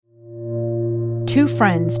Two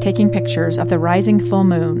friends taking pictures of the rising full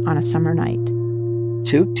moon on a summer night.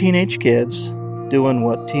 Two teenage kids doing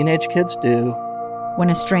what teenage kids do. When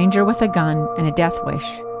a stranger with a gun and a death wish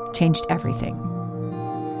changed everything.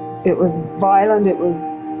 It was violent, it was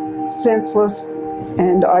senseless,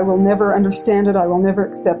 and I will never understand it, I will never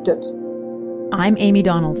accept it. I'm Amy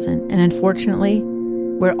Donaldson, and unfortunately,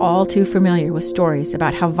 we're all too familiar with stories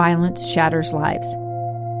about how violence shatters lives.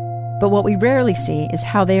 But what we rarely see is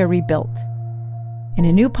how they are rebuilt. In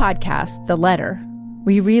a new podcast, The Letter,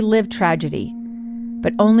 we relive tragedy,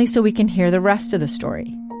 but only so we can hear the rest of the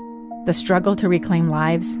story. The struggle to reclaim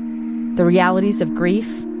lives, the realities of grief,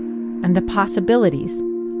 and the possibilities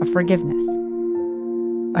of forgiveness.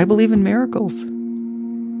 I believe in miracles.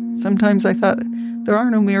 Sometimes I thought, there are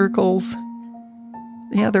no miracles.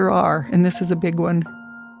 Yeah, there are, and this is a big one.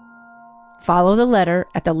 Follow The Letter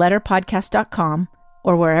at theletterpodcast.com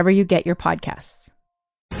or wherever you get your podcasts.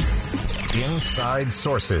 Inside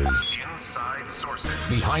Sources.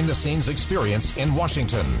 Behind-the-scenes experience in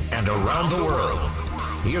Washington and around the world.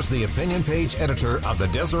 Here's the opinion page editor of the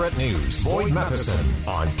Deseret News, Boyd Matheson,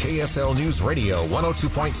 on KSL News Radio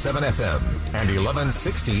 102.7 FM and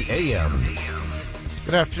 1160 AM.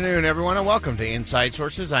 Good afternoon, everyone, and welcome to Inside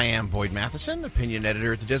Sources. I am Boyd Matheson, opinion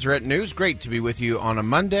editor at the Deseret News. Great to be with you on a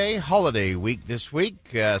Monday, holiday week this week.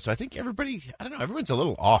 So I think everyone's a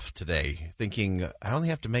little off today, thinking I only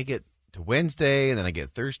have to make it to Wednesday, and then I get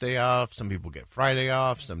Thursday off. Some people get Friday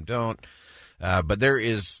off, some don't. But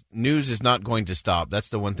news is not going to stop. That's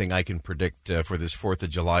the one thing I can predict for this 4th of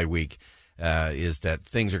July week, is that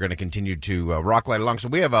things are going to continue to rock right along. So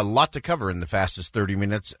we have a lot to cover in the fastest 30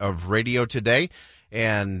 minutes of radio today.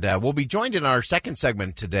 And we'll be joined in our second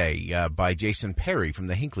segment today by Jason Perry from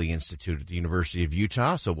the Hinckley Institute at the University of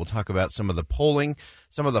Utah. So we'll talk about some of the polling,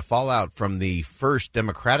 some of the fallout from the first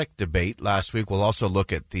Democratic debate last week. We'll also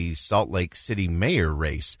look at the Salt Lake City mayor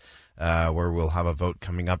race, where we'll have a vote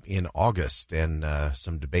coming up in August, and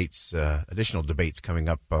some debates, additional debates coming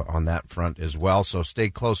up on that front as well. So stay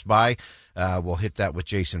close by. We'll hit that with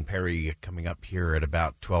Jason Perry coming up here at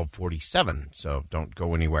about 12:47. So don't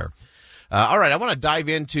go anywhere. All right, I want to dive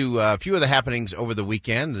into a few of the happenings over the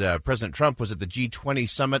weekend. President Trump was at the G20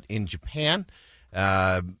 summit in Japan.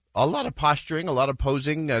 A lot of posturing, a lot of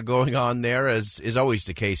posing going on there, as is always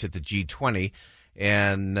the case at the G20.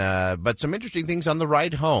 And but some interesting things on the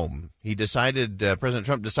ride home. President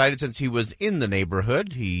Trump decided, since he was in the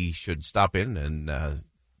neighborhood, he should stop in and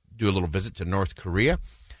do a little visit to North Korea.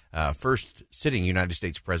 First sitting United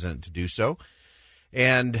States president to do so.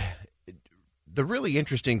 And the really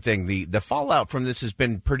interesting thing, the fallout from this has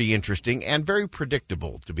been pretty interesting and very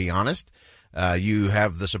predictable, to be honest. You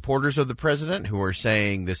have the supporters of the president who are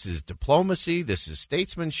saying this is diplomacy, this is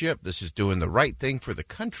statesmanship, this is doing the right thing for the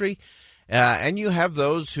country. And you have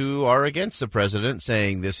those who are against the president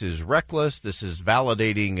saying this is reckless, this is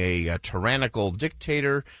validating a tyrannical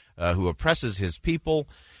dictator who oppresses his people.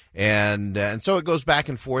 And so it goes back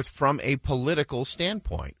and forth from a political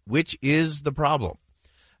standpoint, which is the problem.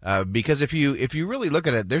 Because if you really look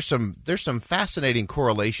at it, there's some fascinating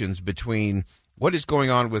correlations between what is going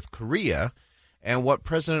on with Korea and what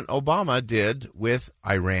President Obama did with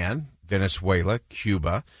Iran, Venezuela,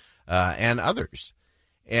 Cuba, and others.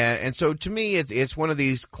 And so to me, it's one of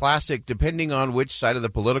these classic, depending on which side of the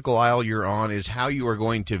political aisle you're on, is how you are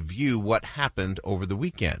going to view what happened over the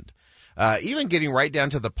weekend. Even getting right down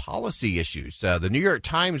to the policy issues. The New York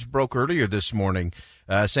Times broke earlier this morning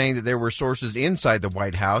saying that there were sources inside the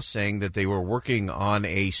White House saying that they were working on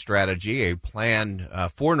a strategy, a plan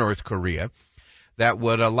for North Korea that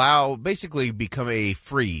would become a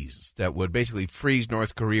freeze, that would basically freeze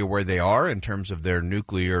North Korea where they are in terms of their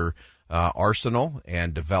nuclear arsenal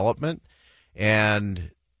and development.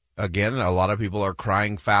 And again, a lot of people are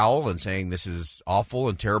crying foul and saying this is awful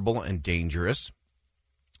and terrible and dangerous.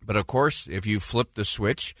 But of course, if you flip the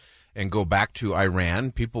switch and go back to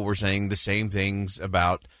Iran, people were saying the same things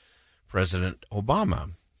about President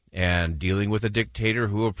Obama and dealing with a dictator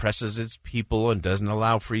who oppresses its people and doesn't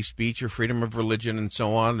allow free speech or freedom of religion and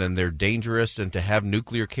so on, and they're dangerous, and to have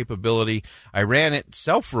nuclear capability. Iran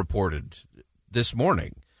itself reported this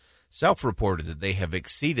morning, that they have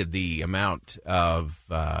exceeded the amount of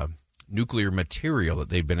nuclear material that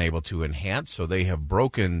they've been able to enhance, so they have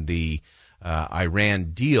broken the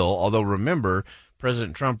Iran deal. Although, remember,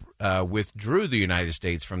 President Trump withdrew the United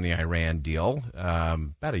States from the Iran deal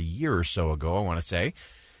about a year or so ago, I want to say.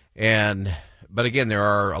 But again, there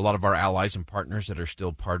are a lot of our allies and partners that are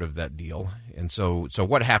still part of that deal. And so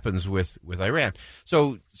what happens with Iran?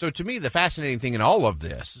 So to me, the fascinating thing in all of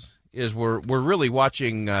this is we're really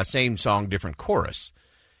watching same song, different chorus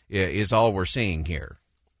is all we're seeing here.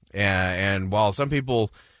 And while some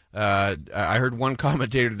people, I heard one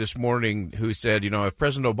commentator this morning who said, if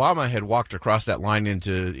President Obama had walked across that line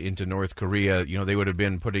into North Korea, they would have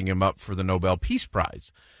been putting him up for the Nobel Peace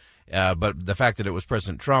Prize. But the fact that it was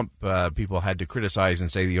President Trump, people had to criticize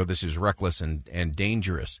and say, this is reckless and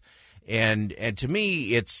dangerous. And to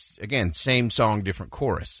me, it's, again, same song, different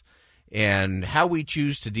chorus. And how we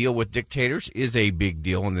choose to deal with dictators is a big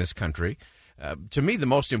deal in this country. To me, the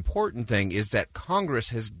most important thing is that Congress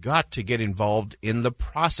has got to get involved in the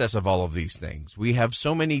process of all of these things. We have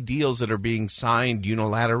so many deals that are being signed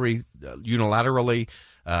unilaterally,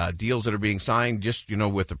 deals that are being signed just,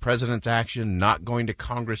 with the president's action, not going to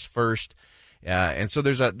Congress first. And so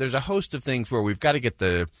there's a host of things where we've got to get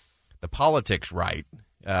the politics right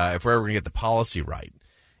if we're ever going to get the policy right.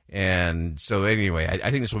 And so anyway,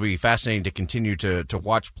 I think this will be fascinating to continue to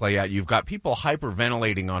watch play out. You've got people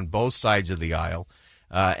hyperventilating on both sides of the aisle.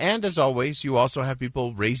 And as always, you also have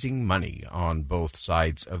people raising money on both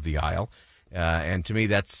sides of the aisle. And to me,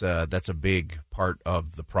 that's a big part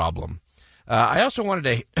of the problem. I also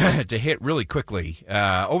wanted to hit really quickly.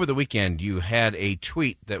 Over the weekend, you had a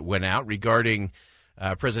tweet that went out regarding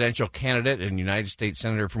presidential candidate and United States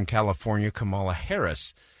Senator from California, Kamala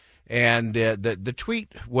Harris. And the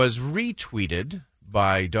tweet was retweeted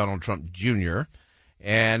by Donald Trump Jr.,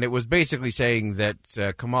 and it was basically saying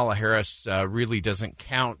that Kamala Harris really doesn't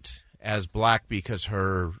count as black because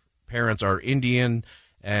her parents are Indian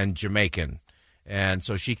and Jamaican. And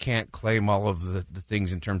so she can't claim all of the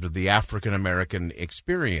things in terms of the African-American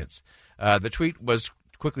experience. The tweet was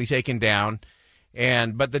quickly taken down,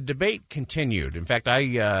 but the debate continued. In fact,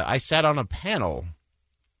 I sat on a panel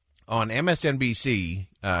on MSNBC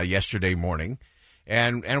yesterday morning,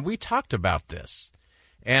 and we talked about this.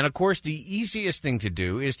 And, of course, the easiest thing to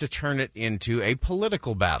do is to turn it into a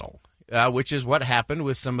political battle, which is what happened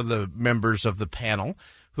with some of the members of the panel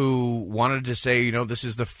who wanted to say, this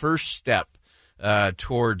is the first step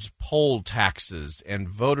towards poll taxes and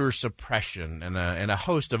voter suppression and a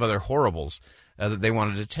host of other horribles that they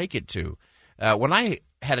wanted to take it to. When I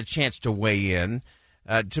had a chance to weigh in,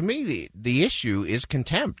 to me, the issue is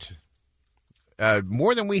contempt.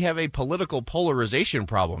 More than we have a political polarization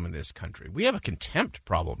problem in this country, we have a contempt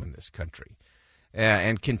problem in this country.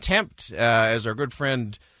 And contempt, as our good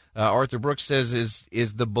friend Arthur Brooks says,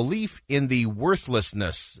 is the belief in the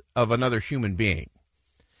worthlessness of another human being.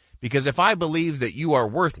 Because if I believe that you are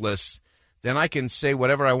worthless, then I can say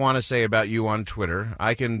whatever I want to say about you on Twitter.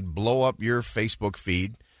 I can blow up your Facebook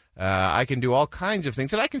feed. I can do all kinds of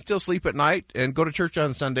things. And I can still sleep at night and go to church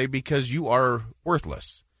on Sunday because you are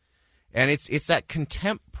worthless. And it's that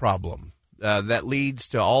contempt problem that leads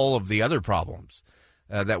to all of the other problems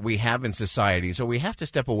that we have in society. So we have to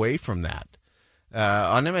step away from that.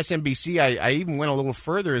 On MSNBC, I even went a little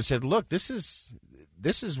further and said, look, this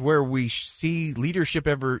is where we see leadership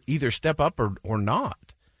ever either step up or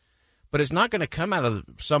not. But it's not going to come out of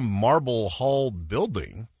some marble hall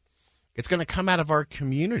building. It's going to come out of our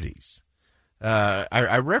communities.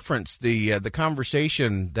 I referenced the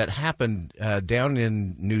conversation that happened down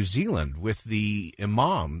in New Zealand with the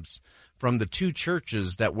imams from the two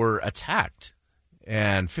churches that were attacked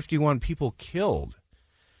and 51 people killed.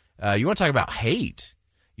 You want to talk about hate?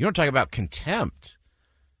 You want to talk about contempt?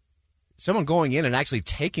 Someone going in and actually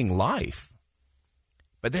taking life.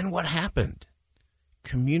 But then what happened?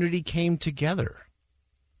 Community came together.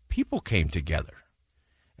 People came together.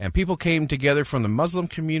 And people came together from the Muslim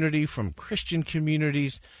community, from Christian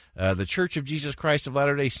communities. The Church of Jesus Christ of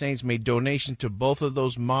Latter-day Saints made donations to both of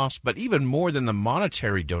those mosques. But even more than the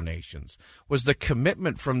monetary donations was the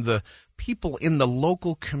commitment from the people in the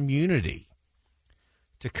local community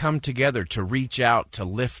to come together, to reach out, to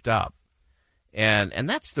lift up. And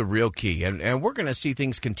that's the real key. And we're going to see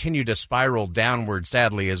things continue to spiral downward,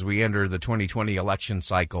 sadly, as we enter the 2020 election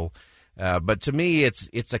cycle. But to me,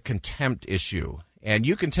 it's a contempt issue. And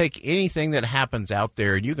you can take anything that happens out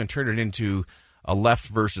there and you can turn it into a left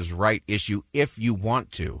versus right issue if you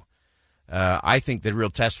want to. I think the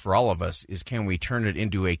real test for all of us is, can we turn it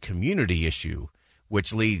into a community issue,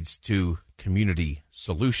 which leads to community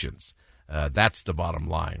solutions? That's the bottom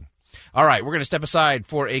line. All right, we're going to step aside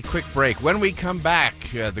for a quick break. When we come back,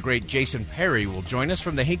 the great Jason Perry will join us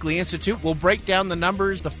from the Hinckley Institute. We'll break down the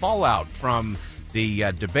numbers, the fallout from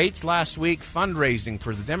the debates last week, fundraising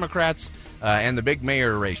for the Democrats, and the big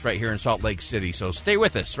mayor race right here in Salt Lake City. So stay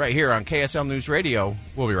with us right here on KSL News Radio.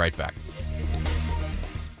 We'll be right back.